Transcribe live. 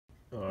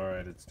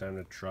Alright, it's time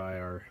to try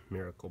our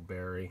miracle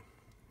berry.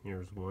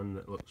 Here's one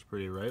that looks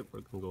pretty ripe. We're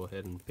going to go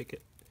ahead and pick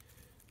it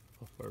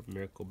off our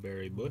miracle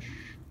berry bush.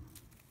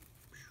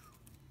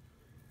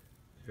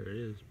 There it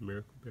is,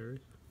 miracle berries.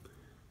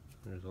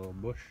 There's a little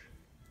bush.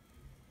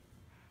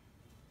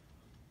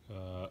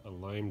 A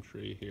lime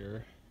tree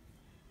here.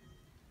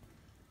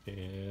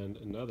 And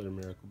another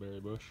miracle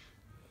berry bush.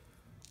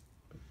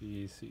 But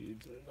these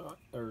seeds are not,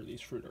 or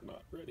these fruit are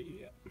not ready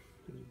yet.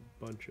 There's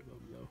a bunch of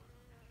them though.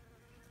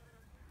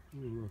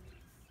 Ooh, look,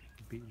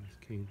 beating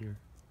this cane here.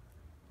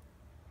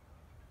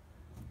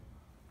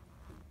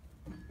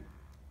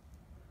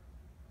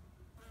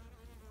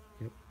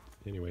 Yep,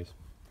 anyways.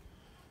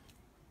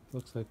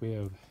 Looks like we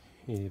have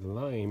a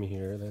lime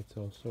here that's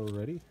also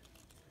ready.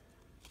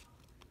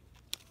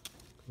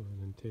 Go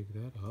ahead and take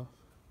that off.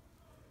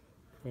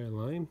 Try a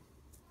lime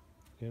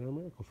and our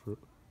miracle fruit.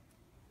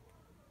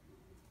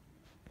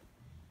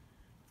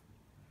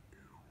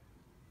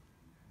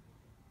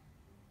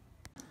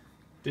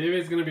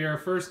 David's going to be our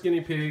first guinea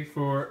pig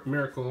for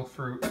miracle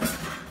fruit.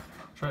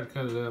 Tried to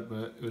cut it up,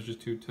 but it was just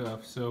too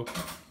tough. So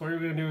what we're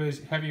going to do is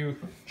have you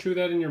chew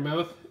that in your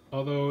mouth,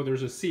 although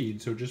there's a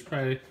seed. So just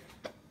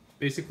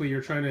basically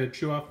you're trying to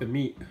chew off the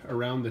meat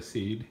around the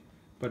seed,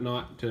 but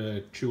not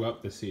to chew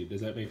up the seed.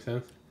 Does that make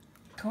sense?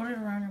 Coat it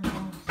around your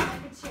mouth. Like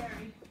a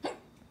cherry.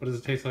 What does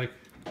it taste like?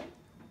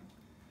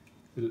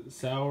 Is it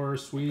sour,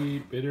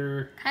 sweet,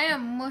 bitter? Kind of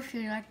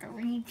mushy, like a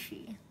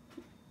lychee.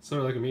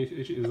 Sort of like a meat.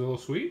 Is it a little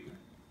sweet?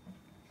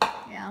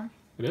 Yeah.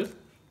 It is?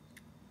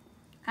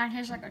 Kind of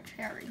tastes like a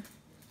cherry.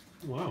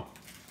 Wow.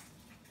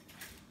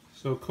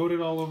 So coat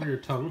it all over your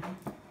tongue.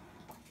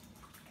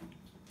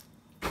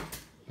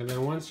 And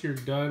then once you're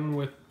done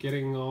with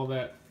getting all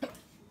that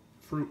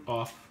fruit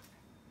off,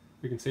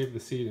 we can save the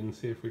seed and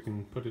see if we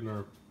can put it in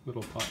our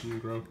little pot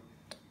and grow.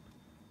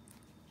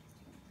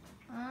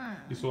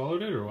 You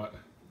swallowed it or what?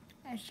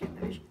 That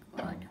sugar's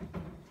good.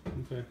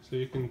 Okay, so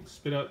you can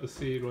spit out the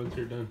seed once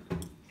you're done.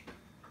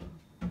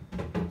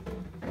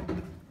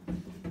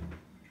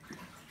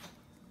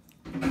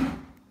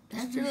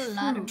 That's a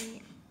lot of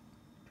meat.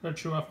 Try to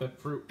chew off that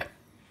fruit.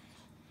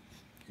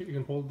 You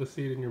can hold the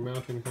seed in your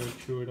mouth and kind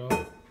of chew it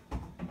off.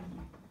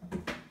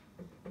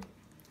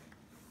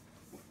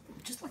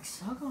 Just like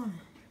suck on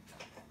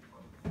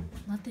it.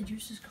 Let the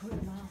juices coat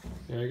your mouth.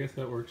 Yeah, I guess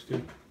that works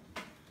too.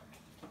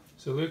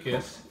 So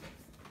Lucas,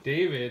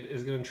 David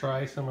is going to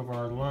try some of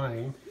our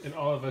lime, and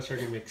all of us are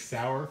going to make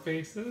sour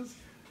faces.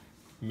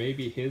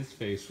 Maybe his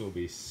face will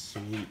be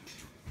sweet.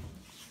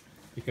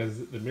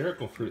 Because the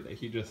miracle fruit that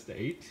he just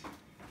ate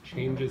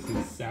changes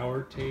his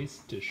sour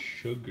taste to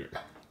sugar.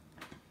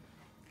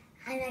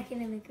 I'm not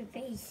gonna make a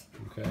face.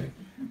 Okay.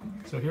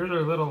 So here's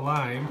our little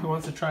lime. Who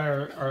wants to try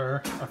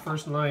our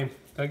first lime?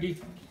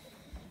 Dougie?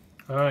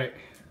 Alright.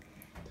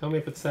 Tell me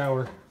if it's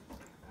sour.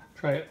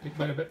 Try it. Take a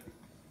bite of it.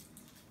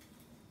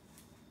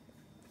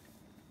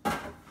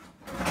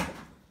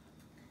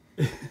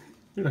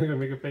 You're not gonna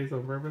make a face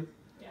on purpose?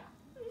 Yeah.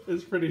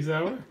 It's pretty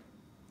sour.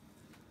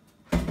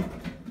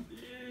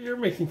 You're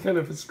making kind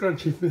of a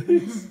scrunchy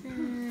face.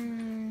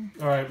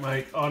 Alright,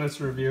 Mike, honest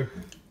review.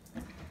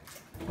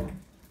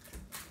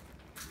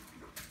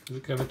 Is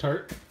it kind of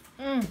tart?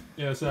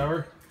 Yeah,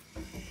 sour?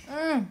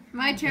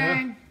 My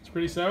turn. Yeah, it's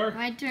pretty sour?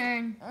 My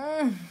turn.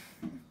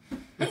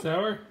 It's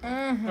sour?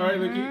 Alright,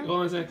 Lukey, hold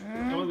on a sec.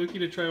 I want Lukey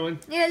to try one.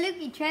 Yeah,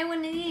 Lukey, try one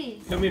of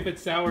these. Tell me if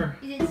it's sour.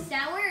 Is it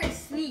sour or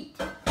sweet?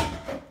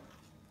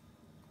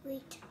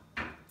 Wait.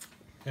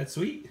 That's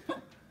sweet?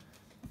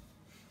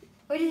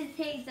 What does it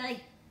taste like?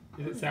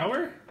 Is it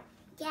sour?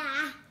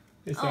 Yeah.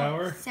 It's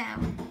sour? Sour.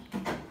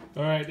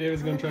 Alright,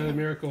 David's gonna try the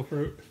miracle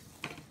fruit.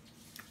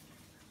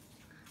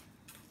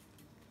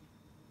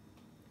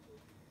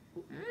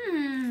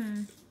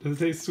 Does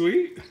it taste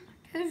sweet?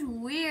 Tastes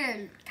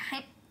weird.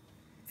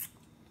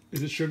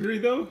 Is it sugary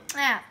though?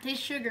 Yeah,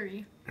 tastes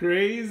sugary.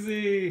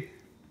 Crazy!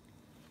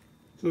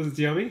 So it's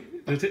yummy?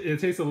 It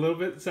tastes a little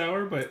bit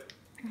sour, but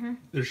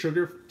there's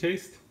sugar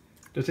taste?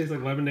 Does it taste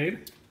like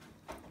lemonade?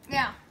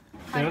 Yeah.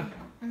 Yeah?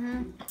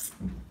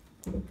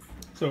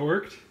 So it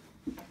worked?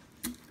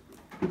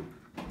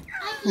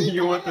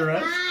 You want the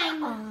rest?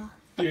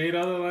 You ate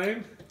all the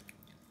lime?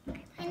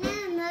 I know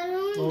another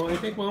one. Well, I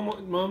think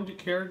Mom, do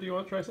you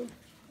want to try some?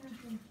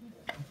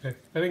 Okay,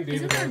 I think David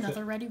Isn't there wants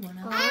another ready one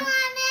out I there?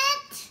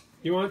 want it.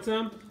 You want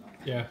some?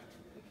 Yeah.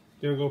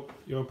 You want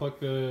to pluck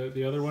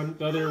the other one?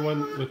 The other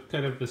one with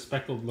kind of the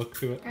speckled look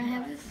to it. Can I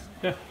have this?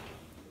 Yeah.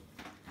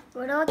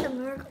 What about the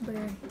miracle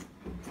berry?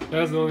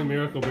 That was the only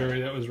miracle berry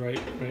that was right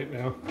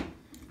now.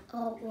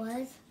 Oh, it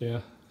was?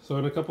 Yeah. So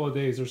in a couple of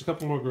days, there's a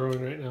couple more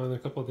growing right now. In a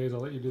couple of days,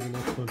 I'll let you do the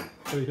next one.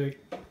 What do you think?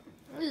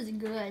 This is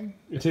good.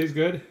 It tastes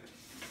good?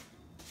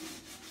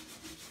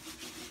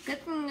 Good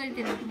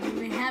thing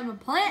we have a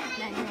plant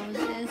that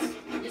grows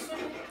this.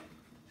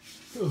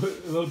 A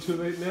little too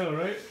late now,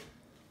 right?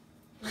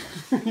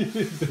 You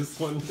did this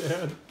one,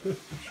 Dad.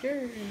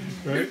 Sure.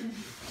 Right?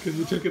 Because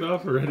you took it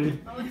off already.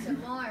 I want some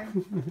more.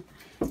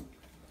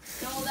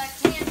 No, that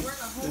can't burn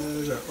a hole.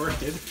 There's our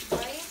orchid.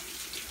 Right?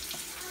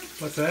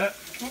 What's that?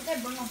 Can't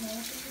that burn a hole in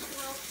this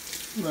world?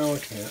 No, I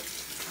can't.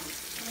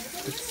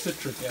 It's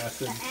citric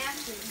acid. The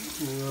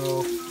acid.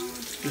 No.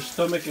 Your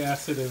stomach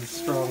acid is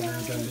stronger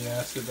than the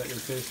acid that you're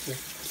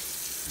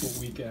tasting.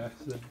 Weak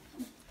acid.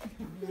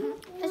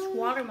 This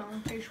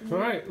watermelon tastes weird.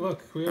 Alright,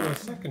 look, we have a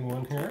second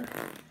one here.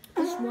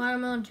 This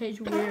watermelon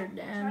tastes weird,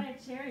 Try Dad.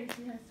 a cherry,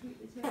 see how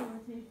sweet the cherry will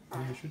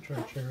taste. You should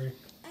try cherry.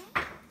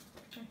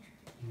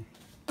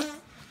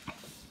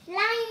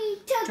 Lime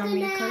Do you want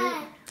me to cut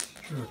coconut.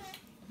 Sure.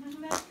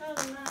 Let's go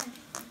to lime.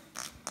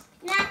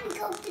 Lime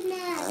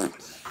coconut.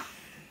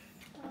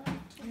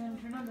 You want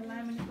to turn on the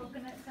lime and the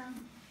coconut sound?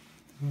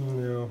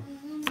 No.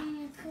 There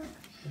you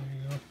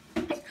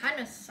go. It's kind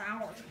of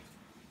sour.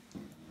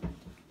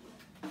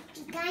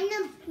 It's kind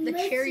of The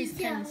mushy cherry's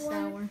kind of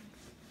sour.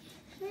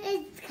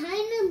 It's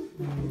kind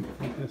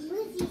Like this. of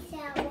mushy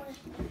sour.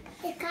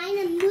 It's kind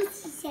of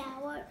mushy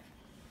sour.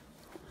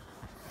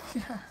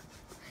 Yeah.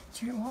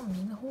 Do you want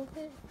me to hold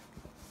it?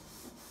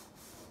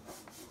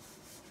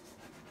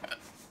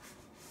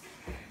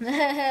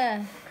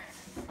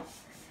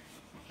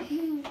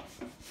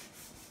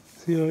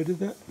 See how I did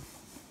that?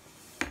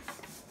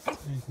 So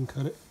you can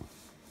cut it.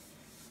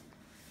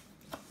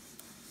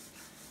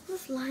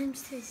 Those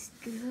limes taste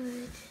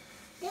good.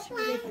 This They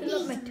one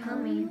fill up my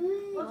tummy.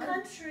 What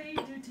country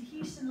do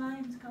Tahitian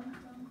limes come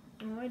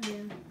from? No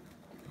idea.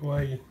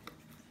 Hawaii.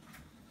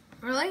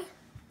 Really?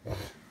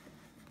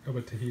 How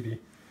about Tahiti?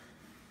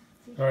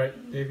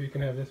 Alright, Dave, you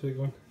can have this big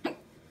one.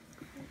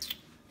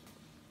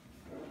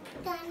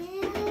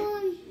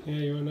 Done. Yeah,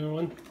 you want another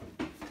one?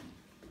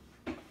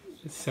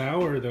 It's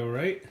sour though,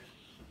 right?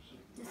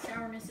 The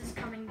sourness is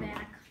coming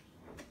back.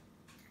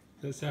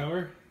 Is it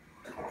sour?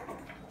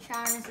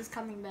 Sourness is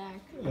coming back.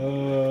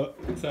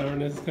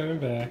 Sourness is coming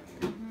back.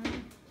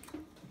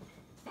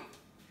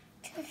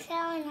 The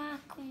sour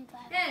not coming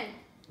back. Hey,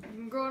 you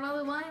can grow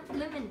another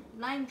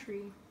lime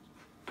tree.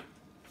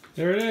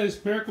 There it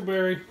is, Miracle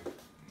Berry.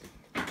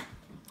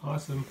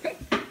 Awesome.